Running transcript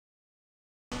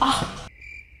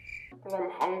because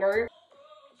I'm hungry.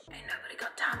 Ain't nobody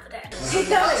got time for that. Keep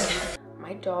going.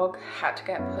 My dog had to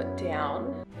get put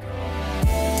down.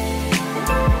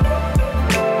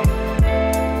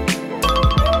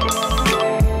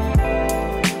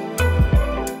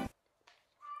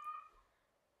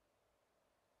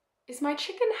 Is my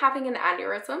chicken having an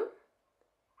aneurysm?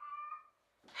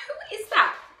 Who is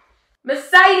that?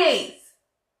 Mercedes!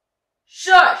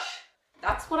 Shush!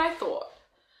 That's what I thought.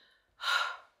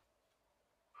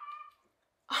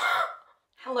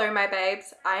 Hello, my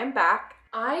babes. I am back.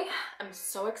 I am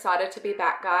so excited to be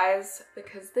back, guys,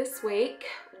 because this week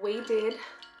we did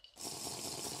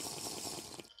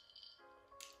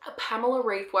a Pamela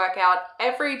Reif workout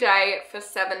every day for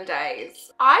 7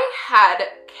 days. I had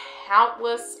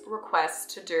countless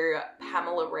requests to do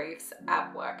Pamela Reif's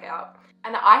ab workout,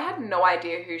 and I had no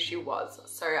idea who she was.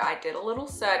 So I did a little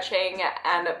searching,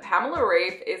 and Pamela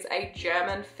Reif is a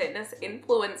German fitness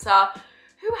influencer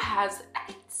who has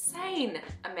an insane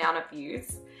amount of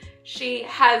views. She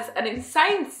has an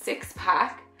insane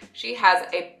six-pack. She has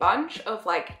a bunch of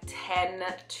like 10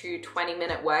 to 20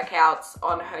 minute workouts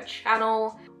on her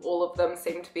channel. All of them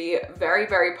seem to be very,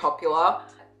 very popular.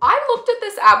 I looked at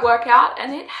this ab workout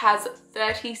and it has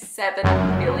 37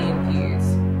 million views.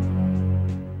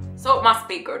 So it must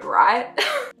be good, right?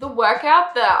 The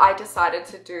workout that I decided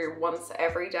to do once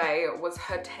every day was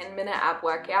her 10-minute ab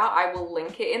workout. I will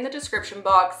link it in the description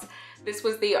box. This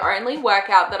was the only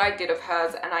workout that I did of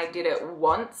hers, and I did it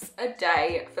once a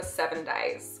day for 7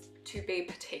 days to be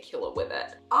particular with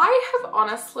it. I have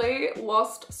honestly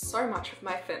lost so much of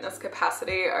my fitness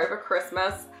capacity over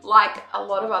Christmas. Like a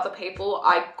lot of other people,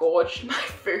 I gorged my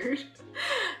food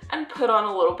and put on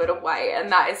a little bit of weight,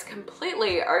 and that is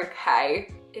completely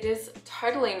okay. It is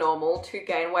totally normal to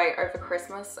gain weight over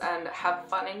Christmas and have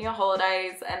fun in your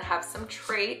holidays and have some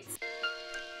treats.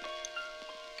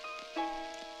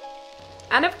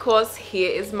 And of course,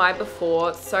 here is my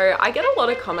before. So I get a lot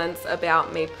of comments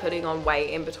about me putting on weight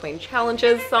in between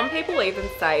challenges. Some people even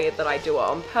say that I do it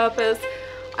on purpose.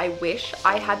 I wish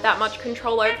I had that much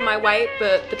control over my weight,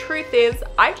 but the truth is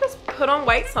I just put on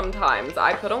weight sometimes.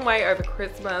 I put on weight over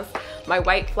Christmas. My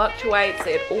weight fluctuates,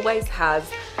 it always has.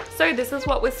 So this is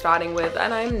what we're starting with,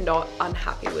 and I'm not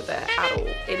unhappy with it at all.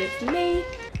 It is me,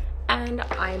 and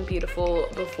I am beautiful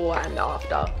before and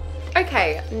after.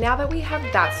 Okay, now that we have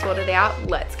that sorted out,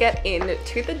 let's get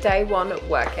into the day one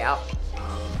workout.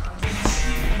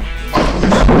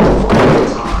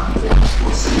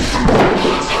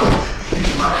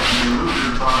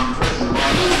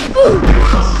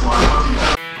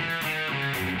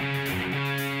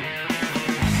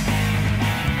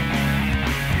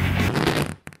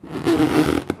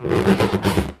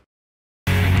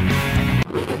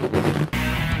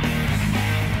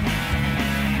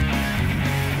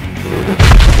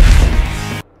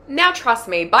 Now trust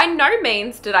me, by no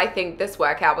means did I think this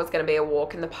workout was going to be a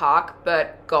walk in the park,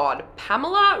 but God,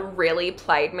 Pamela really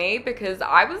played me because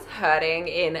I was hurting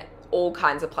in all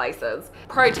kinds of places.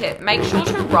 Pro tip, make sure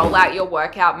to roll out your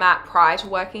workout mat prior to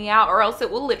working out, or else it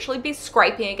will literally be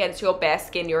scraping against your bare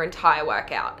skin your entire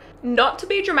workout. Not to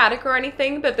be dramatic or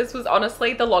anything, but this was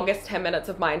honestly the longest 10 minutes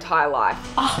of my entire life.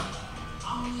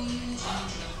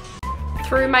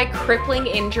 Through my crippling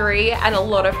injury and a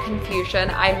lot of confusion,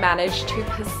 I managed to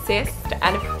persist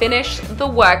and finish the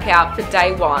workout for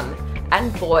day one.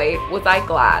 And boy, was I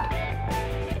glad.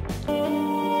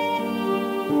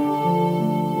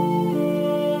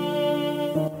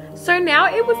 So now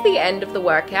it was the end of the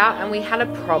workout and we had a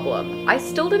problem. I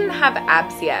still didn't have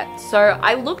abs yet, so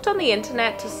I looked on the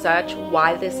internet to search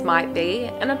why this might be,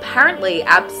 and apparently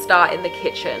abs start in the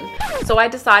kitchen. So I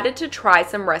decided to try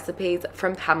some recipes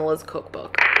from Pamela's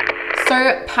cookbook.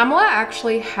 So Pamela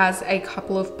actually has a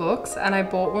couple of books, and I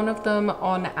bought one of them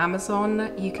on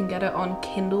Amazon. You can get it on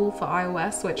Kindle for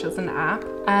iOS, which is an app,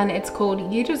 and it's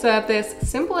called You Deserve This: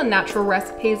 Simple and Natural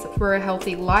Recipes for a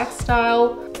Healthy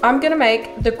Lifestyle. I'm gonna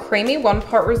make the creamy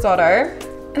one-pot risotto,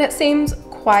 and it seems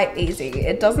quite easy.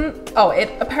 It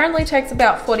apparently takes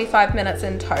about 45 minutes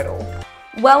in total.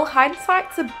 Well,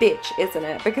 hindsight's a bitch, isn't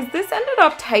it? Because this ended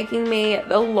up taking me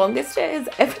the longest it has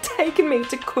ever taken me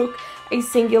to cook a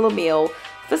singular meal.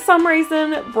 For some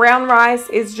reason, brown rice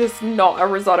is just not a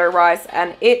risotto rice,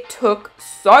 and it took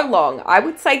so long. I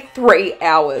would say 3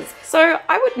 hours. So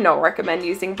I would not recommend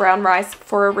using brown rice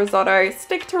for a risotto.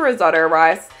 Stick to risotto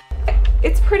rice.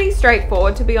 It's pretty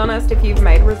straightforward, to be honest, if you've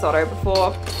made risotto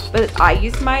before, but I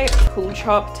used my pull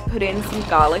chop to put in some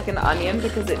garlic and onion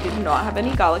because it did not have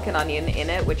any garlic and onion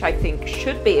in it, which I think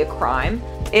should be a crime.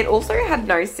 It also had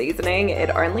no seasoning. It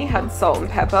only had salt and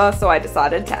pepper, so I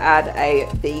decided to add a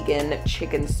vegan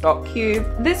chicken stock cube.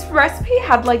 This recipe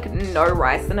had like no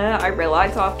rice in it. I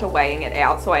realized after weighing it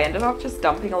out, so I ended up just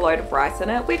dumping a load of rice in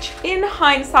it, which in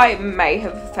hindsight may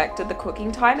have affected the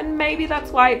cooking time, and maybe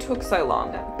that's why it took so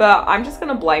long. But I'm just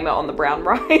gonna blame it on the brown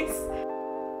rice.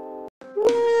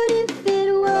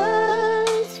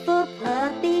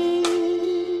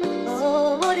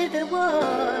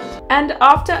 And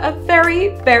after a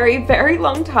very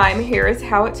long time, here is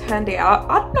how it turned out.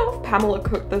 I don't know if Pamela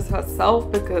cooked this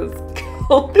herself because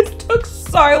God, this took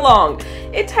so long.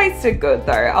 It tasted good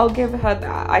though, I'll give her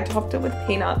that. I topped it with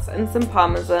peanuts and some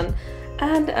parmesan,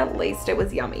 and at least it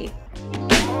was yummy.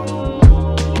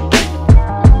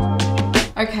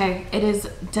 Okay, it is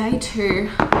day 2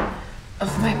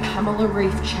 of my Pamela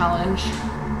Reif challenge.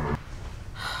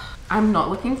 I'm not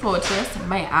looking forward to this.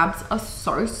 My abs are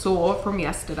so sore from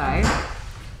yesterday.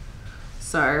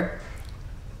 So.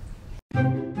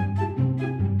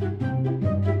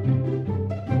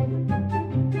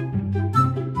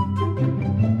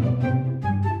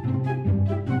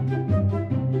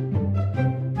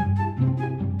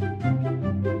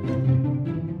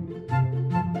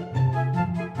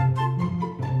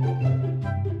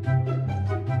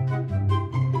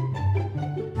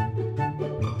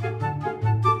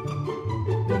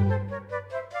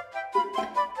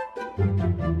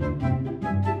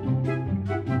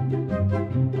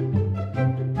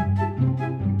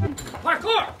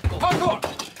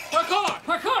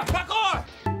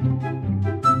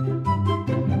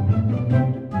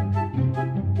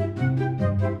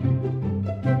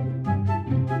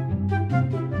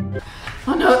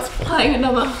 Oh no, it's playing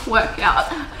another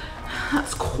workout.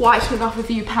 That's quite enough of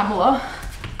you, Pamela.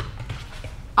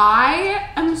 I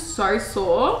am so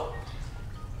sore.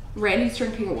 Randy's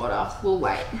drinking water. We'll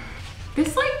wait.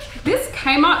 This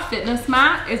Kmart fitness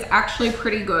mat is actually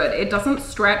pretty good. It doesn't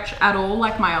stretch at all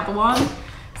like my other one.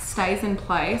 It stays in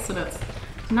place and it's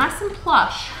nice and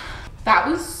plush. That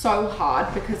was so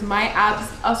hard because my abs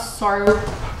are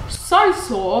so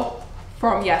sore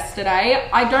from yesterday.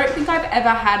 I don't think I've ever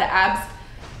had abs.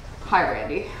 Hi,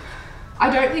 Randy. I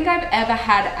don't think I've ever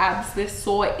had abs this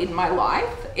sore in my life.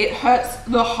 It hurts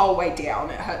the whole way down.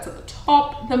 It hurts at the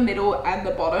top, the middle, and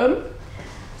the bottom.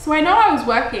 So I know I was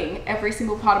working every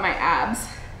single part of my abs.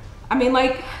 I mean,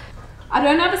 like, I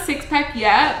don't have a six pack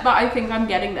yet, but I think I'm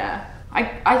getting there.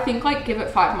 I think like give it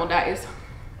 5 more days.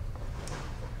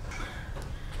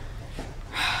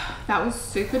 That was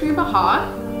super duper hard.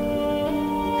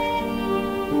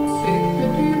 Super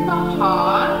duper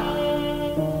hard.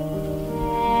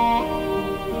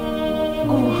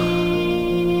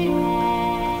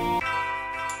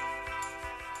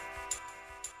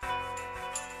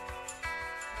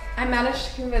 I managed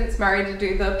to convince Murray to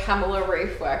do the Pamela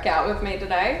Reif workout with me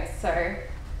today, so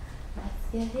let's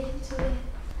get into it.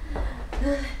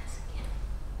 Let's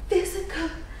get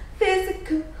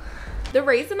physical. The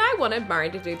reason I wanted Murray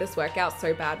to do this workout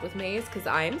so bad with me is because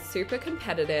I am super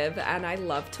competitive and I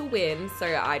love to win, so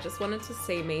I just wanted to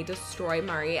see me destroy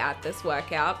Murray at this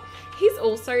workout. He's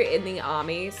also in the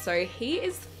army, so he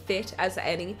is fit as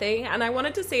anything, and I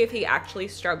wanted to see if he actually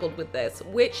struggled with this,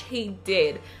 which he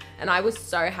did, and I was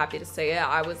so happy to see it.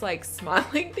 I was like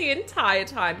smiling the entire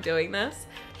time doing this.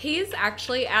 He is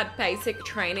actually at basic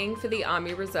training for the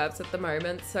Army Reserves at the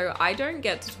moment, so I don't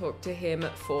get to talk to him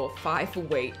for 5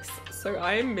 weeks. So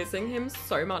I am missing him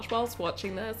so much whilst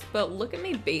watching this, but look at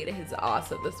me beat his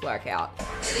ass at this workout.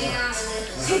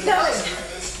 Keep going.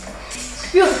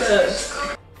 Feels good.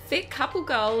 Fit couple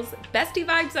goals, bestie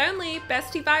vibes only,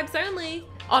 bestie vibes only.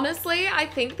 Honestly, I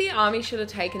think the army should have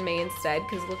taken me instead,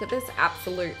 because look at this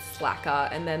absolute slacker,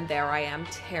 and then there I am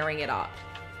tearing it up.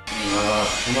 How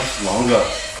much longer?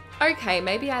 Okay,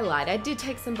 maybe I lied. I did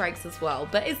take some breaks as well,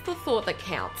 but it's the thought that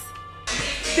counts.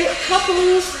 Fit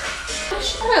couples. Why did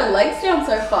she put her legs down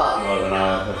so far? I don't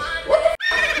know. What the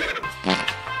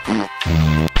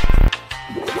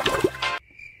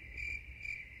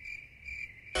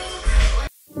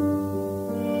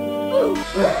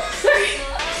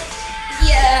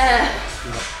Yeah!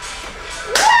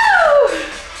 Woo!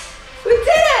 We did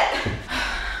it!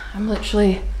 I'm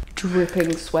literally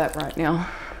dripping sweat right now.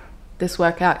 This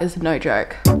workout is no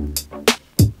joke.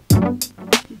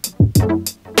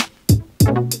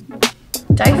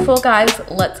 Day 4, guys,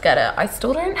 let's get it. I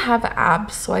still don't have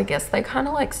abs, so I guess they kind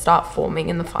of like start forming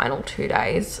in the final 2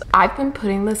 days. I've been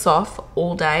putting this off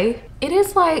all day. It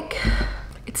is like,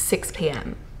 it's 6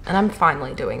 p.m. and I'm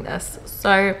finally doing this.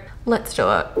 So let's do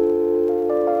it.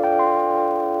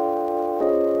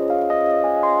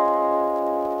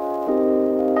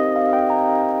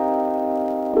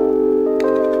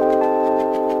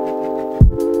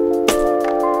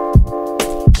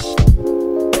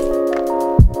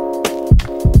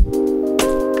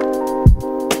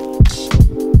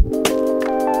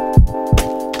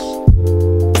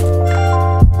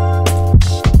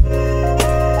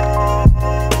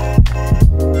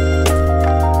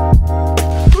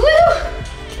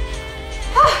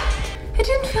 I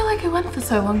didn't feel like I went for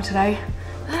so long today.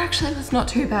 That actually was not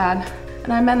too bad.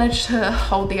 And I managed to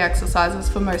hold the exercises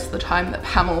for most of the time that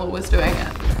Pamela was doing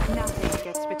it. Nothing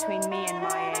gets between me and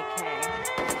my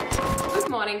AK. Good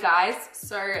morning, guys.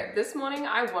 So this morning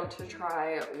I want to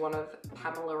try one of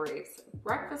Pamela Reif's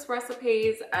breakfast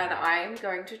recipes, and I am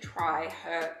going to try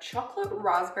her chocolate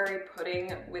raspberry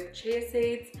pudding with chia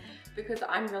seeds because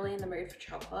I'm really in the mood for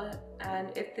chocolate, and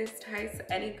if this tastes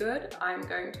any good, I'm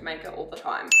going to make it all the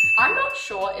time. I'm not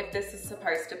sure if this is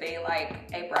supposed to be like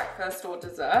a breakfast or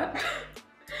dessert.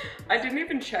 I didn't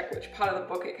even check which part of the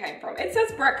book it came from. It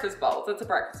says breakfast bowls. It's a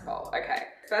breakfast bowl. Okay.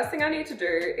 First thing I need to do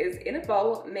is in a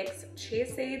bowl, mix chia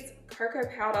seeds, cocoa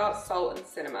powder, salt, and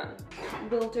cinnamon.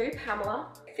 We'll do, Pamela,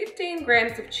 15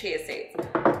 grams of chia seeds.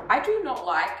 I do not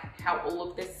like how all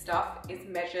of this stuff is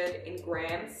measured in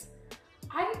grams.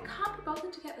 I can't be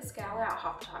bothered to get the scale out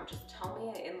half the time. Just tell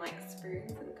me it in like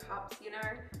spoons and cups, you know?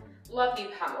 Love you,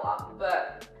 Pamela,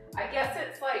 but I guess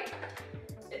it's like,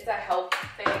 it's a health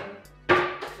thing,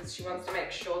 because she wants to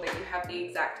make sure that you have the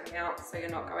exact amount so you're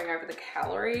not going over the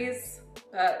calories,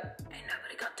 but ain't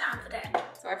nobody got time for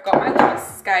that. So I've got my little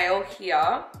scale here.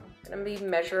 I'm gonna be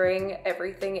measuring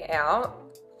everything out.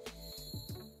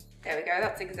 There we go,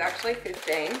 that's exactly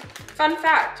 15. Fun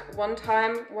fact, one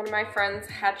time one of my friends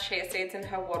had chia seeds in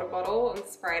her water bottle and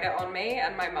sprayed it on me,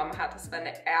 and my mum had to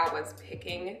spend hours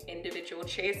picking individual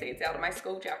chia seeds out of my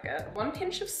school jacket. 1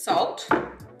 pinch of salt.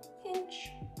 Pinch.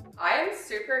 I am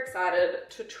super excited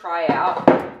to try out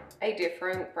a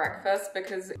different breakfast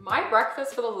because my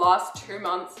breakfast for the last 2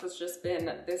 months has just been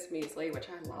this muesli, which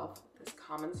I love, this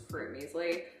Carmen's fruit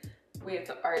muesli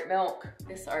with oat milk.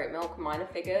 This oat milk, Minor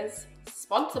Figures.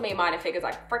 Sponsor me, Minor Figures,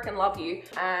 I freaking love you.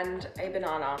 And a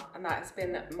banana, and that has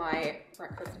been my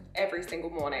breakfast every single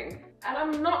morning. And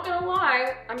I'm not gonna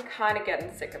lie, I'm kind of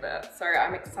getting sick of it. So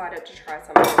I'm excited to try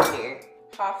something new.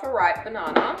 Half a ripe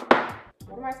banana.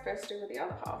 What am I supposed to do with the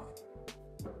other half?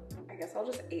 I guess I'll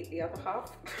just eat the other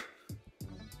half.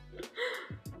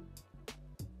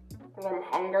 Because I'm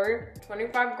hungry.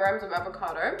 25 grams of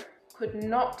avocado. Could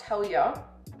not tell you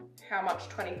how much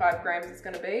 25 grams is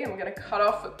gonna be. I'm gonna cut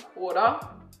off a quarter.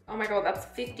 Oh my God, that's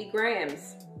 50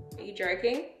 grams. Are you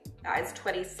joking? That is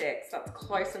 26, that's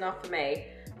close enough for me.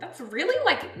 That's really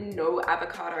like no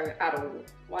avocado at all.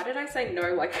 Why did I say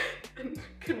no like a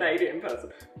Canadian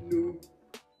person? No.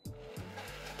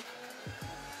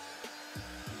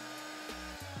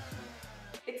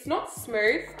 It's not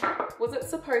smooth. Was it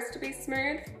supposed to be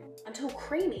smooth? Until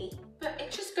creamy. But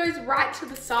it just goes right to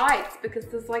the sides because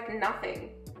there's like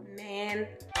nothing. Man.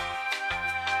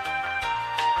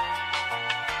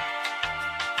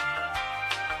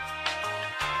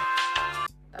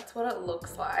 That's what it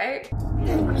looks like. So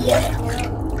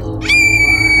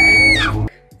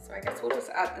I guess we'll just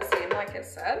add this in like I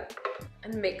said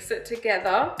and mix it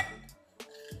together.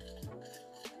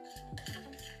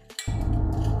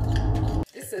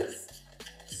 This is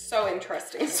so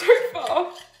interesting so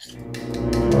far. Is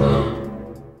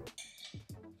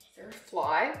there a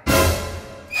fly?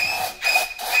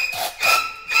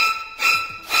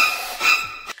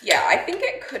 Yeah, I think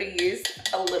it could have used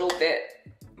a little bit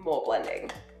more blending.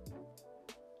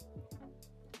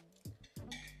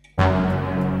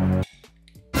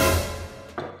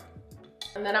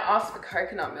 And then I asked for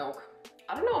coconut milk.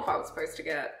 I don't know if I was supposed to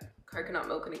get coconut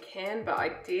milk in a can, but I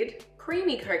did.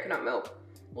 Creamy coconut milk.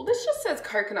 Well, this just says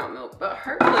coconut milk, but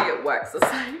hopefully it works the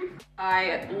same.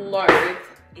 I loathe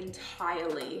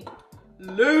entirely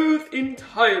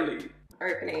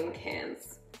opening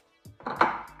cans.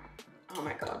 Oh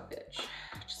my God, bitch.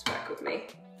 Just work with me.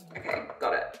 Okay,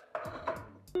 got it.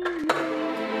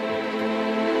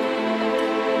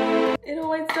 It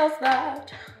always does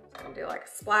that. I'm gonna do like a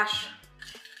splash.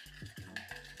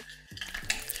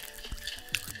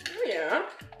 Oh yeah.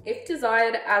 If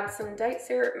desired, add some date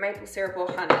syrup, maple syrup, or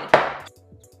honey.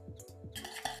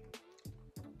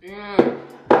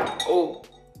 Oh,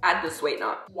 add the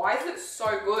sweetener. Why is it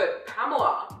so good?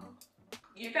 Pamela,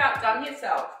 you've outdone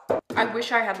yourself. I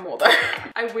wish I had more though.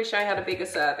 I wish I had a bigger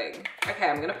serving. Okay,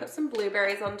 I'm gonna put some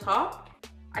blueberries on top.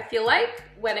 I feel like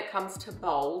when it comes to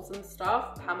bowls and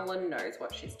stuff, Pamela knows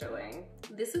what she's doing.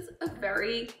 This is a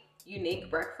very unique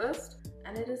breakfast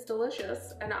and it is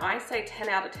delicious. And I say 10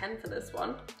 out of 10 for this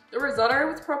one. The risotto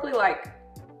was probably like,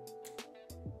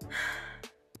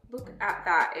 look at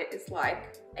that. It is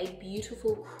like a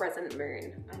beautiful crescent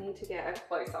moon. I need to get a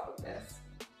close up of this.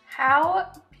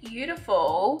 How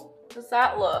beautiful does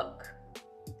that look?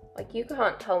 Like you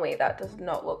can't tell me that does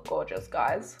not look gorgeous,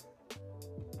 guys.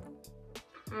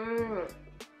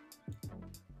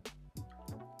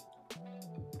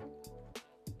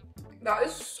 That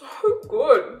is so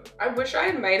good. I wish I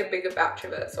had made a bigger batch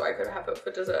of it so I could have it for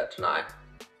dessert tonight.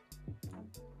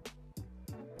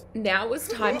 Now it was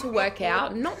time to work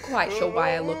out. Not quite sure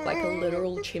why I look like a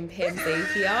literal chimpanzee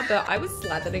here, but I was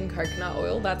slathered in coconut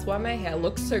oil. That's why my hair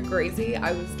looks so greasy.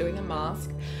 I was doing a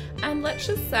mask. And let's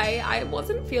just say I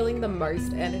wasn't feeling the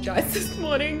most energized this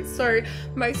morning, so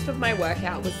most of my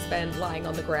workout was spent lying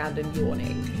on the ground and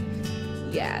yawning.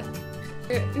 Yeah.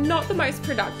 Not the most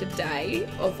productive day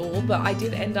of all, but I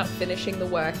did end up finishing the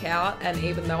workout, and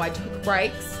even though I took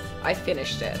breaks, I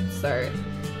finished it. So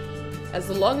as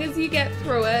long as you get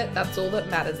through it, that's all that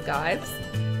matters, guys.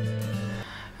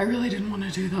 I really didn't want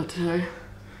to do that today.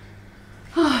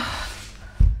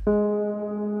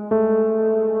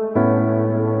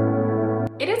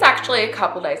 It is actually a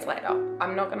couple days later,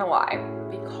 I'm not gonna lie,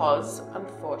 because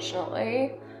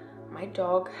unfortunately, my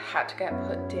dog had to get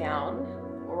put down.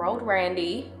 Poor old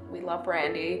Randy, we love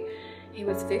Randy. He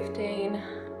was 15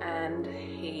 and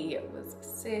he was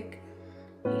sick.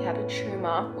 He had a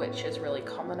tumor, which is really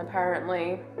common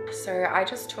apparently. So I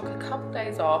just took a couple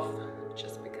days off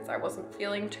just because I wasn't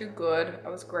feeling too good. I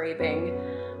was grieving,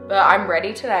 but I'm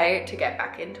ready today to get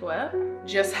back into it.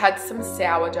 Just had some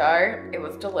sourdough. It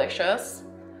was delicious.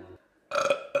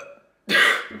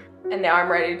 And now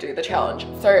I'm ready to do the challenge.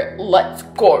 So let's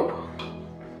go.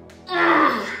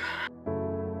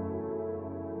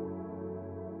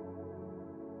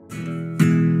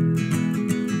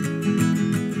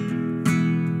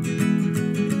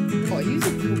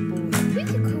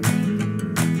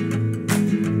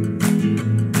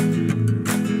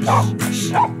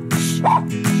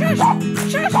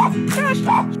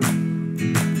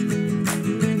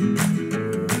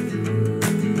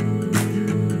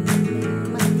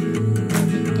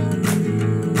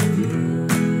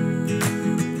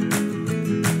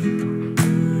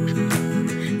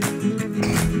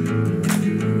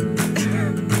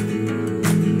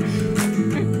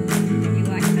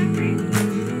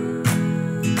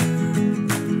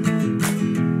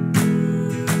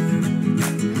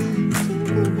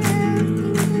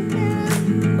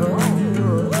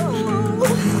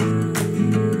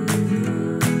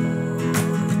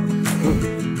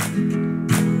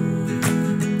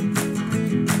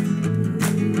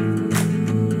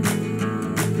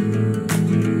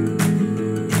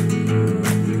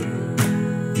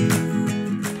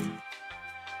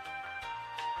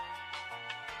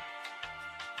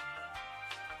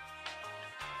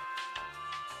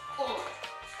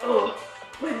 Oh,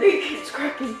 my knee keeps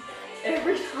cracking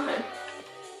every time.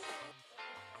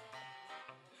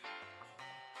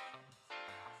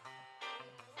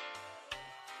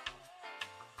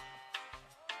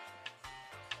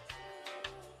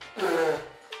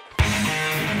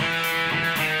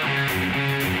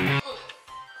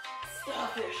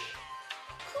 Starfish.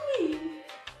 Hooey.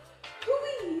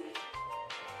 Hooey.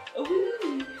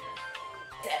 Hooey.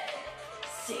 7,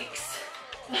 6,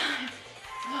 9,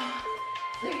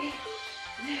 3,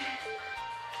 2,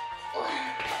 1.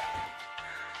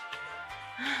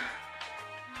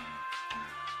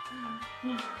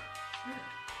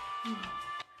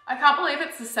 I can't believe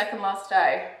it's the second last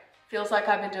day. Feels like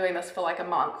I've been doing this for like a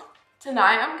month.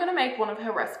 Tonight I'm gonna make one of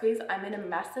her recipes. I'm in a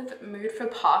massive mood for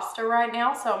pasta right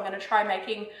now, so I'm gonna try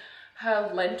making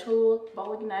her lentil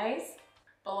bolognese.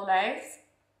 Bolognese.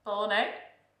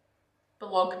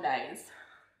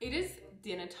 It is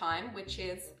dinner time, which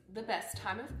is the best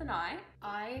time of the night.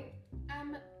 I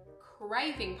am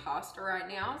craving pasta right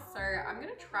now, so I'm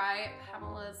gonna try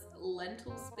Pamela's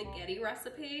lentil spaghetti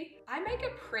recipe. I make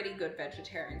a pretty good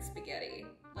vegetarian spaghetti,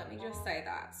 let me just say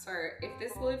that. So if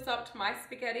this lives up to my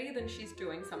spaghetti, then she's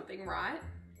doing something right.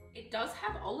 It does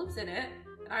have olives in it,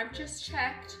 and I've just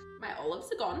checked. My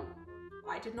olives are gone.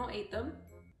 I did not eat them.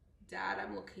 Dad,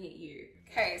 I'm looking at you.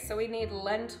 Okay, so we need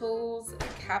lentils,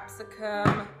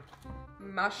 capsicum,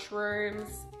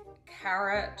 mushrooms,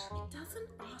 carrot. It doesn't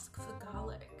ask for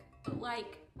garlic, but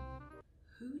like,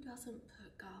 who doesn't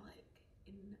put garlic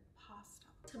in pasta?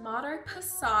 Tomato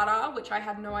passata, which I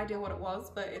had no idea what it was,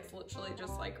 but it's literally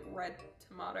just like red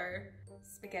tomato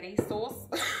spaghetti sauce.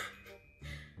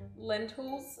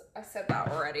 Lentils, I said that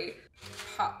already.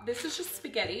 This is just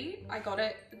spaghetti. I got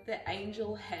it the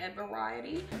angel hair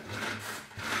variety.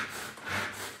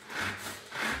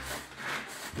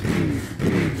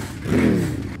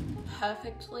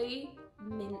 Perfectly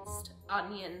minced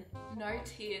onion. No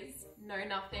tears, no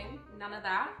nothing, none of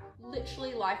that.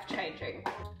 Literally life-changing.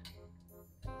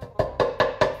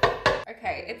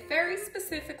 Okay, it very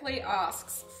specifically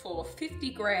asks for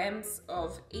 50 grams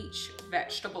of each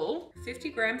vegetable, 50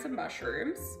 grams of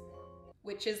mushrooms,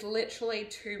 which is literally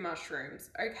 2 mushrooms.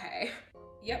 Okay,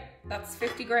 Yep, that's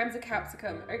 50 grams of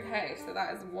capsicum. Okay, so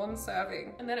that is 1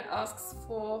 serving. And then it asks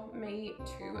for me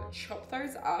to chop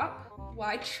those up.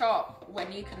 Why chop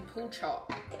when you can pull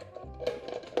chop?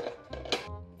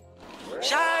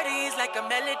 Shawty's like a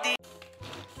melody.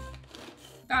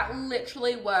 That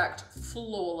literally worked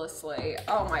flawlessly.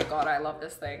 Oh my God, I love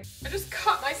this thing. I just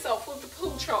cut myself with the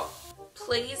pull chop.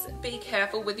 Please be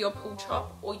careful with your pull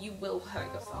chop or you will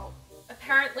hurt yourself.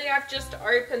 Apparently I've just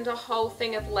opened a whole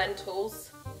thing of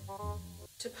lentils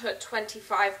to put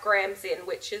 25 grams in,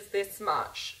 which is this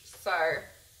much. So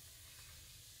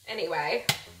anyway,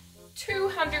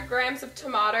 200 grams of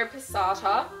tomato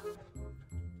passata.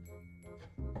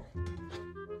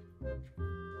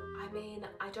 I mean,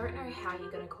 I don't know how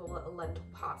you're gonna call it a lentil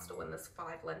pasta when there's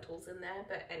 5 lentils in there,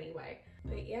 but anyway.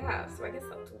 But yeah, so I guess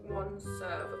that's 1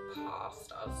 serve of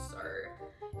pasta, so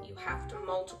you have to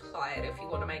multiply it if you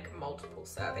want to make multiple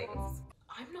servings.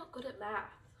 I'm not good at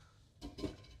math.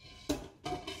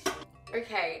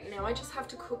 Okay, now I just have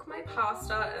to cook my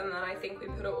pasta and then I think we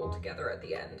put it all together at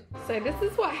the end. So this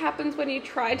is what happens when you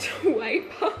try to weigh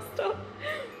pasta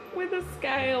with a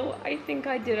scale. I think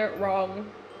I did it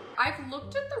wrong. I've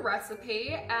looked at the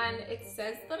recipe and it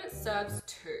says that it serves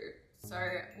 2. So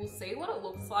we'll see what it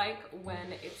looks like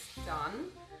when it's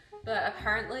done. But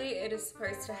apparently it is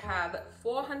supposed to have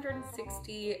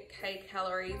 460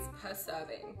 kcal per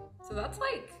serving. So that's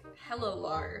like hella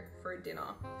low for a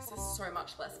dinner. This is so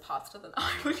much less pasta than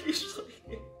I would usually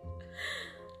eat.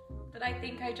 But I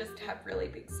think I just have really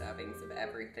big servings of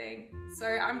everything. So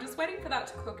I'm just waiting for that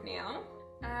to cook now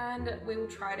and we will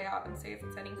try it out and see if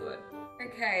it's any good.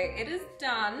 Okay, it is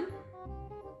done.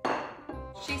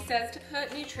 She says to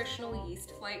put nutritional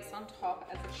yeast flakes on top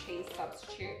as a cheese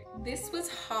substitute. This was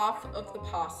half of the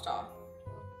pasta.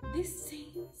 This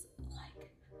seems like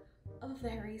a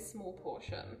very small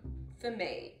portion for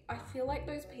me. I feel like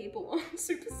those people on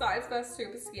Super Size vs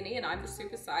Super Skinny and I'm the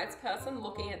Super Size person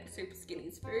looking at the Super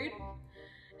Skinny's food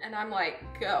and I'm like,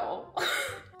 girl.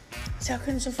 So I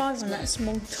couldn't survive on that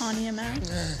small, tiny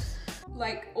amount.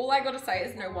 Like, all I gotta say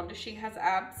is no wonder she has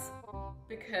abs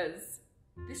because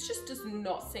this just does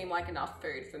not seem like enough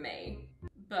food for me,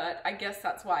 but I guess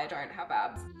that's why I don't have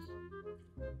abs.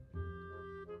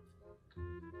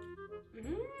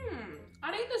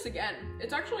 I'd eat this again.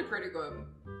 It's actually pretty good.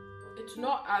 It's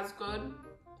not as good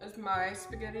as my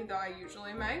spaghetti that I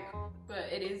usually make, but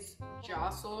it is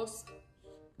jar sauce,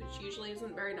 which usually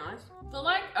isn't very nice. For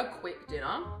like a quick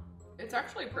dinner, it's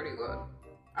actually pretty good.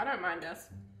 I don't mind this.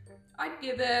 I'd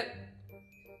give it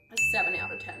a 7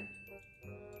 out of 10.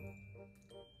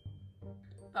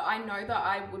 But I know that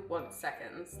I would want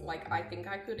seconds. Like, I think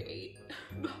I could eat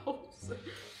the whole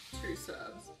 2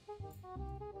 serves.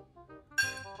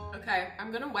 Okay,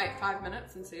 I'm gonna wait 5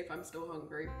 minutes and see if I'm still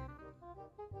hungry.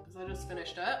 Because I just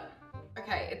finished it.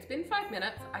 Okay, it's been 5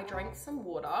 minutes. I drank some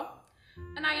water.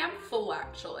 And I am full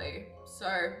actually.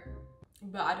 So,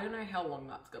 but I don't know how long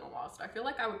that's gonna last. I feel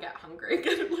like I would get hungry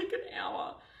again in like an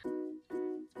hour.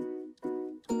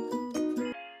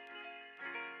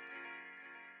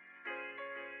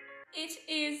 It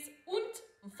is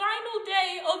and final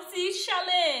day of this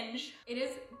challenge. It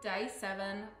is day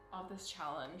 7 of this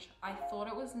challenge. I thought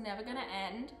it was never gonna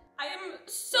end. I am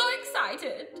so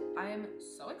excited. I am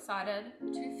so excited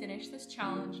to finish this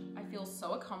challenge. I feel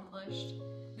so accomplished.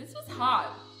 This was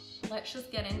hard. Let's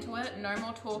just get into it. No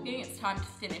more talking. It's time to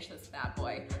finish this bad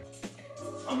boy.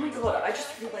 Oh my God, I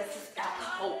just realized there's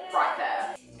alcohol right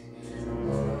there.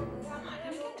 Am I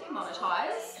gonna get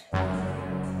demonetized?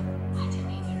 I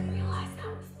didn't even realize that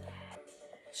was there.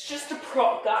 It's just a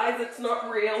prop, guys. It's not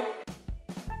real.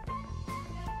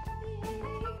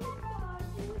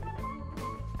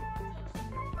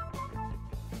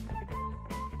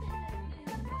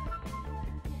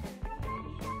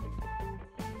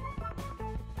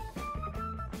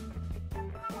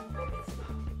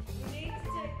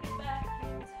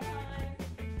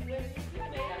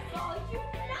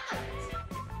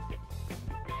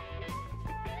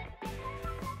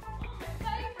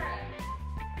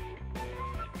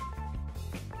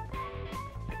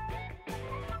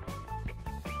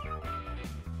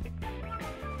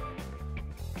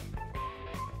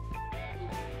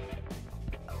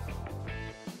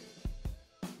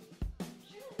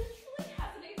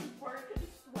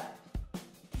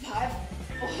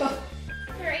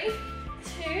 Three,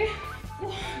 two,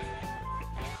 one.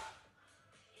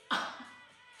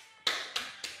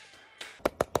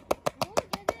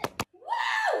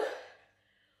 Woo!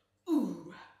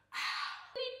 Ooh.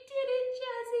 We did it,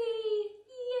 Jazzy!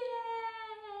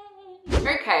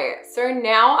 Yay! Okay, so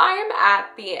now I am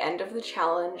at the end of the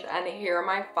challenge and here are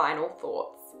my final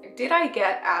thoughts. Did I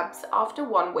get abs after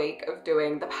 1 week of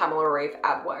doing the Pamela Reif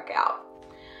ab workout?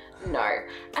 No.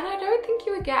 And I don't think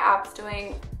you would get abs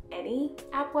doing any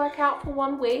ab workout for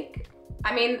 1 week.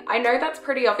 I mean, I know that's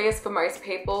pretty obvious for most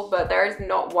people, but there is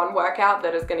not one workout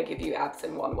that is going to give you abs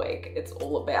in 1 week. It's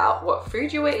all about what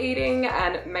food you are eating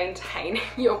and maintaining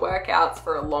your workouts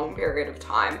for a long period of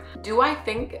time. Do I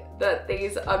think that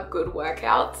these are good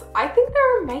workouts? I think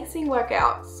they're amazing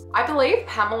workouts. I believe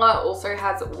Pamela also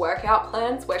has workout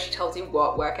plans where she tells you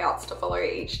what workouts to follow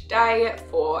each day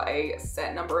for a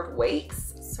set number of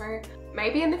weeks. So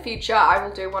maybe in the future I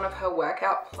will do one of her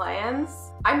workout plans.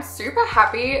 I'm super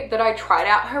happy that I tried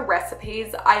out her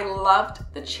recipes. I loved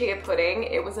the chia pudding.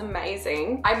 It was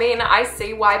amazing. I mean, I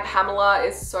see why Pamela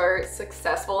is so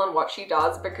successful in what she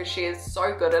does because she is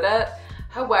so good at it.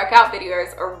 Her workout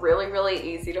videos are really, really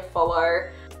easy to follow.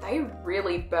 They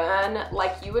really burn,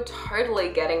 like you were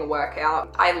totally getting a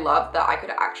workout. I love that I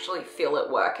could actually feel it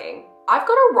working. I've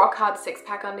got a rock hard six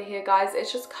pack under here, guys.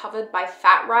 It's just covered by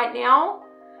fat right now.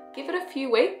 Give it a few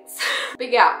weeks.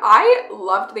 But yeah, I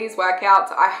loved these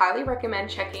workouts. I highly recommend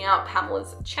checking out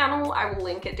Pamela's channel. I will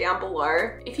link it down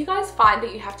below. If you guys find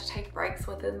that you have to take breaks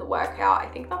within the workout, I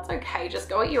think that's okay. Just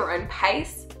go at your own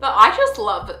pace. But I just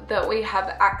love that we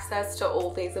have access to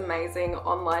all these amazing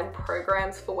online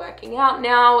programs for working out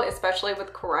now, especially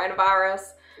with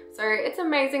coronavirus. So it's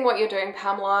amazing what you're doing,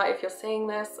 Pamela. If you're seeing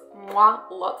this, mwah,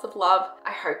 lots of love.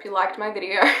 I hope you liked my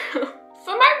video.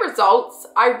 For my results,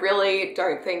 I really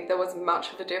don't think there was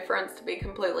much of a difference, to be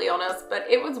completely honest, but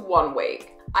it was 1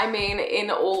 week. I mean,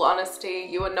 in all honesty,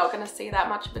 you are not going to see that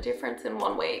much of a difference in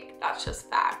 1 week. That's just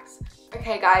facts.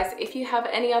 Okay guys, if you have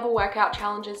any other workout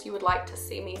challenges you would like to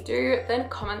see me do, then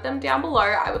comment them down below.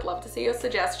 I would love to see your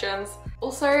suggestions.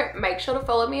 Also, make sure to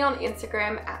follow me on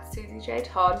Instagram at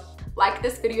SusieJTodd. Like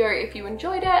this video if you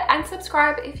enjoyed it, and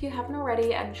subscribe if you haven't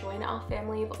already, and join our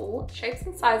family of all shapes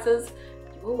and sizes.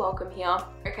 You're welcome here.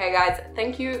 Okay guys,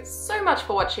 thank you so much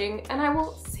for watching, and I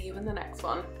will see you in the next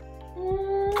one.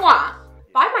 Mwah!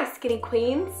 Bye my skinny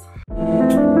queens.